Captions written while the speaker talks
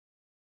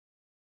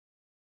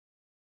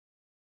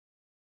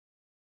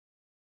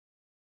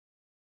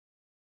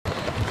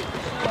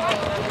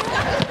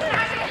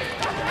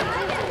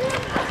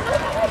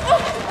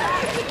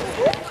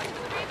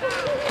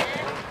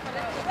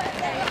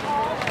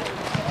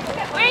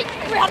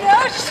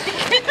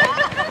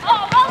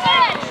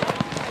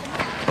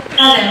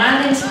Hi there,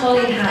 my name's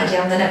Pauline Hardy,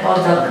 I'm the Netball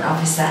Development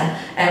Officer,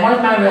 and one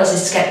of my roles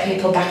is to get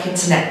people back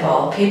into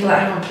netball, people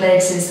that haven't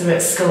played since they were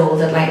at school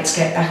that like to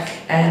get back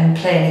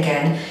playing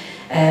again.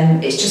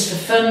 It's just for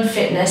fun,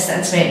 fitness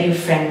and to make new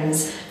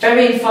friends.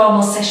 Very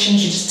informal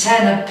sessions, you just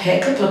turn up, pay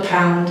a couple of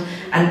 £2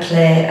 and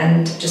play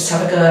and just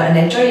have a go and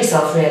enjoy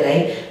yourself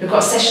really. We've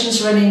got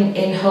sessions running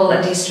in Hull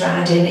and East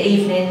Riding,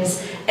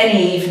 evenings,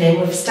 any evening.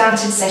 We've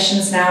started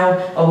sessions now,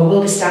 or we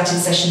will be starting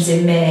sessions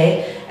in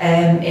May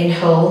in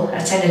Hull,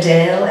 at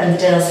Ennerdale and the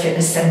Dales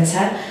Fitness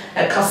Centre,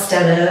 at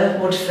Costello,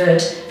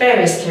 Woodford,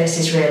 various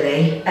places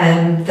really.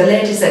 The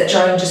ladies that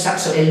join just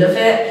absolutely love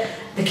it.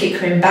 They keep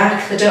coming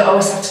back. They don't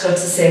always have to go to the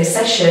same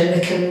session. They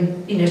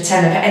can,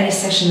 turn up at any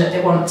session that they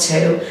want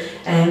to.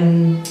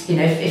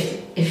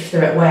 If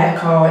they're at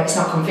work or it's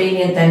not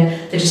convenient, then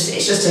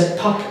it's just a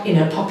pop in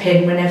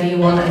whenever you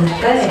want and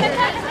play.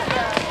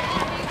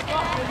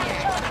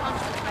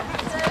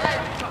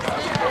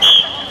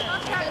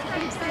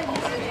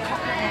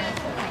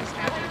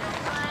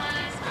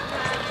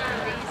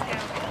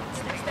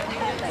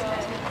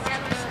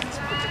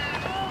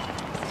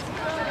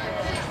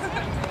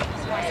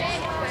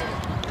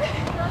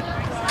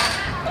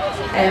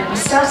 We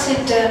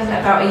started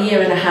about a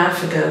year and a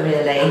half ago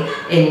really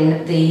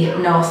in the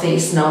North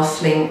East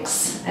North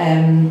Links,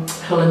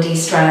 Hull and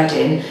East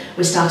Riding.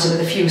 We started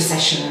with a few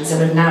sessions and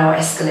we've now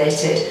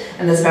escalated,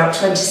 and there's about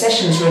 20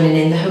 sessions running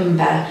in the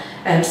Humber,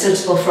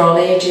 suitable for all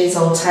ages,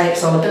 all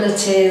types, all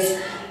abilities.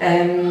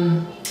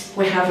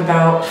 We have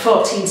about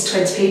 14 to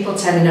 20 people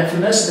turning up for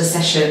most of the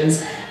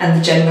sessions, and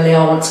they generally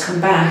all want to come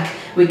back.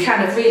 We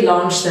kind of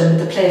relaunch them.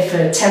 They play for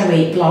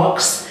 10-week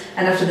blocks,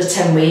 and after the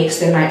 10 weeks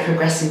they might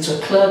progress into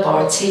a club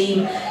or a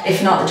team.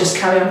 If not, they just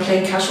carry on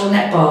playing casual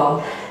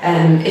netball.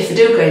 If they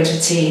do go into a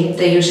team,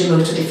 they usually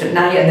move to a different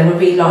night, and then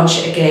we relaunch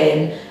it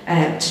again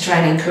to try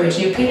and encourage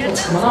new people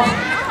to come along.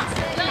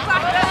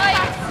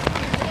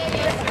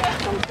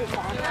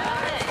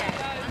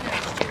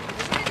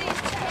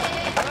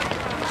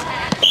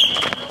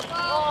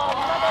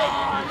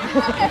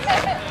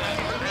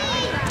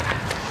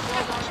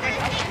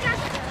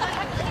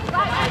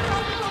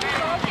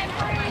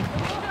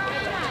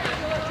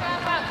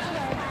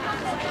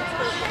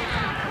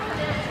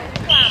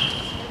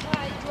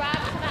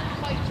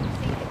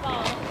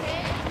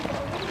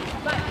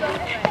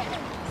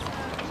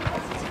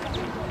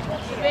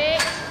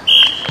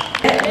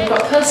 We've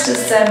got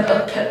posters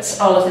up at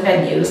all of the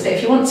venues, but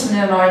if you want to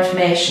know more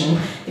information,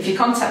 if you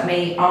contact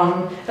me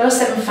on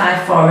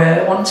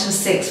 07540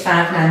 126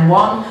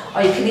 591,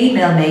 or you can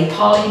email me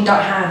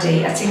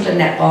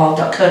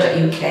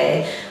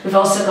pauline.hardy@englandnetball.co.uk. We've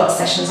also got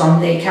sessions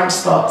on the County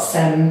Sports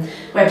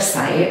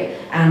website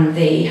and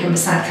the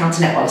Humberside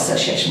County Netball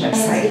Association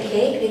website.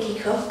 Vicky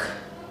Cook.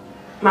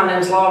 My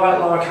name's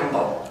Laura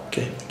Campbell.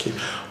 Okay, thank you.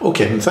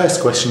 Okay, the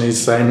first question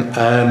is then,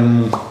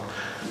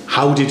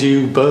 how did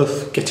you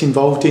both get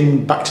involved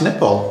in back to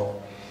netball?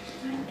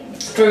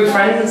 Through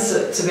friends,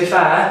 to be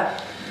fair.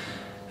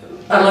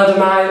 A load of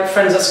my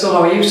friends at school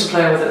who I used to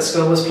play with at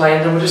school was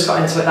playing, and we just got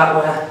into it that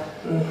way.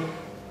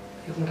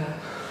 You can go.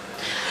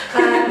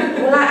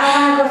 Well,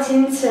 how I got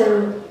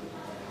into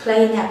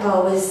playing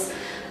netball was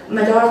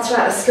my daughter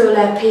at the school,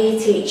 her PE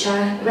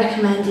teacher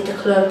recommended a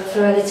club for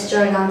her to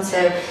join on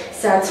to.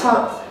 So I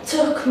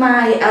took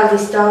my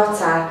eldest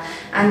daughter,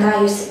 and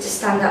I used to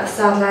stand at the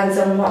sidelines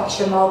and watch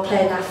them all play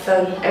and have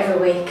fun every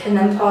week. And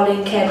then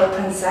Pauline came up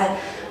and said,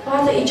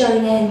 "Why don't you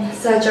join in?"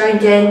 So I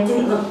joined in,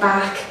 didn't look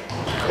back.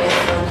 Great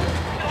fun.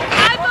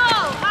 High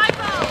ball, high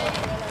ball.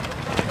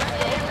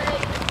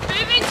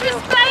 Move into a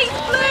space,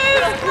 Blue,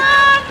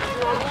 come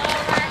on.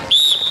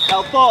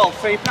 Help ball,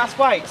 3 pass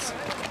weights.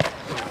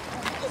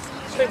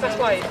 3 pass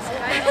weights.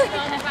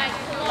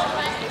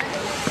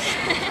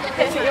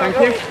 Thank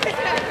you.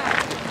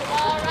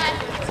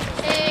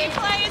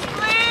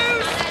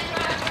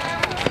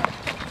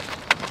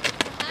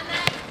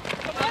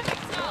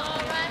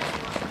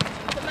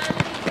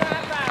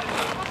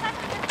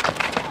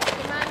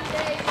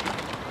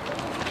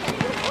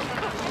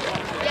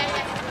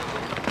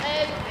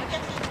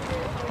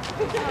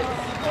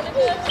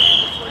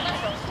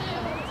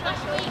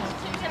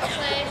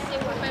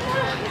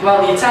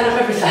 Well, you turn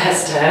up every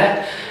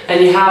Thursday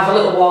and you have a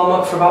little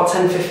warm-up for about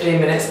 10-15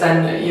 minutes,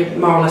 then you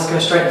more or less go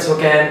straight into a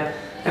game.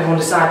 Everyone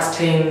decides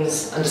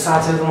teams and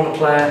decides who they want to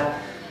play,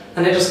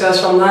 and it just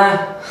goes from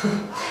there.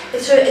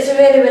 It's a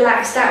really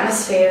relaxed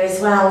atmosphere as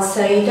well,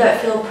 so you don't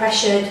feel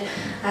pressured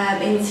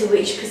into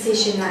which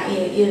position that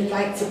you'd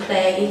like to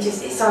play.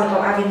 It's all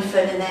about having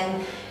fun and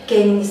then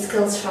gaining your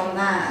skills from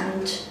that,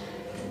 and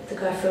they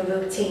go through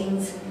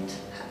routines and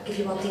give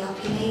you all the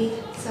help you need.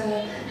 So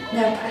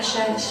no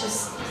pressure,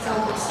 it's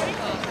all good stuff.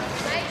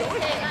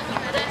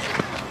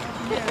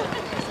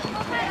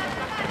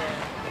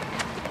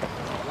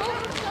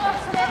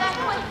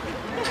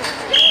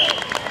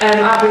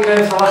 I've been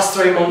going for the last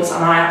 3 months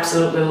and I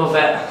absolutely love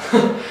it.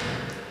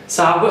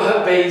 So I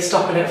won't be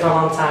stopping it for a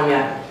long time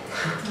yet.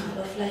 Oh,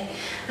 lovely.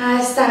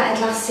 I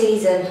started last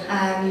season,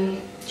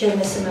 during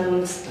the summer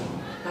months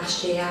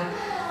last year,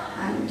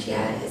 And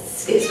yeah,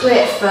 it's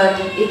great fun.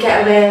 You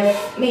get away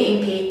with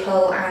meeting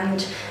people,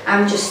 and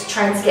I'm just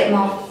trying to get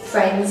more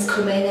friends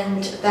coming,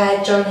 and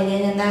they're joining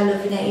in and they're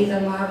loving it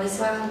even more as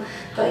well.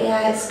 But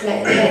yeah, it's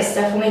great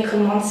stuff. And we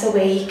come once a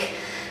week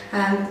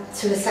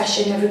to a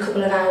session every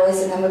couple of hours,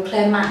 and then we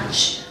play a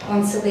match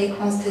once a week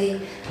once the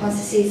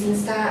season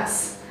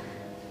starts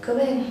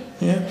going.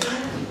 Yeah.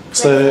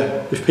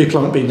 So if people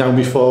haven't been down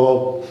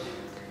before,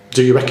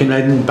 do you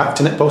recommend back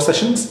to netball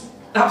sessions?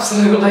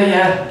 Absolutely,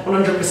 yeah,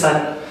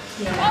 100%.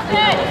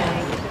 Yeah.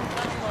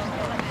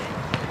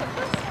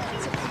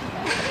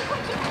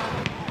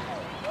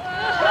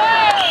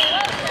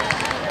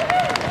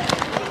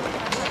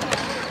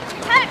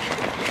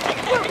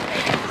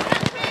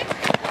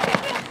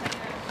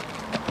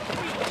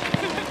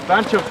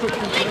 Bancho,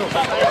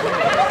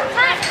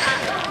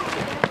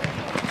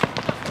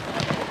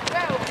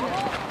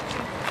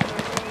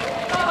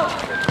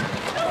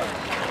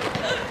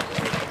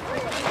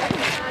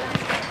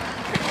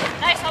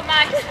 Nice one,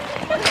 Max.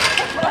 Nice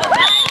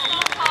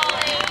one,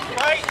 Polly.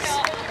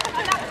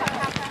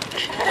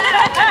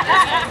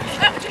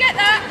 Did you get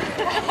that?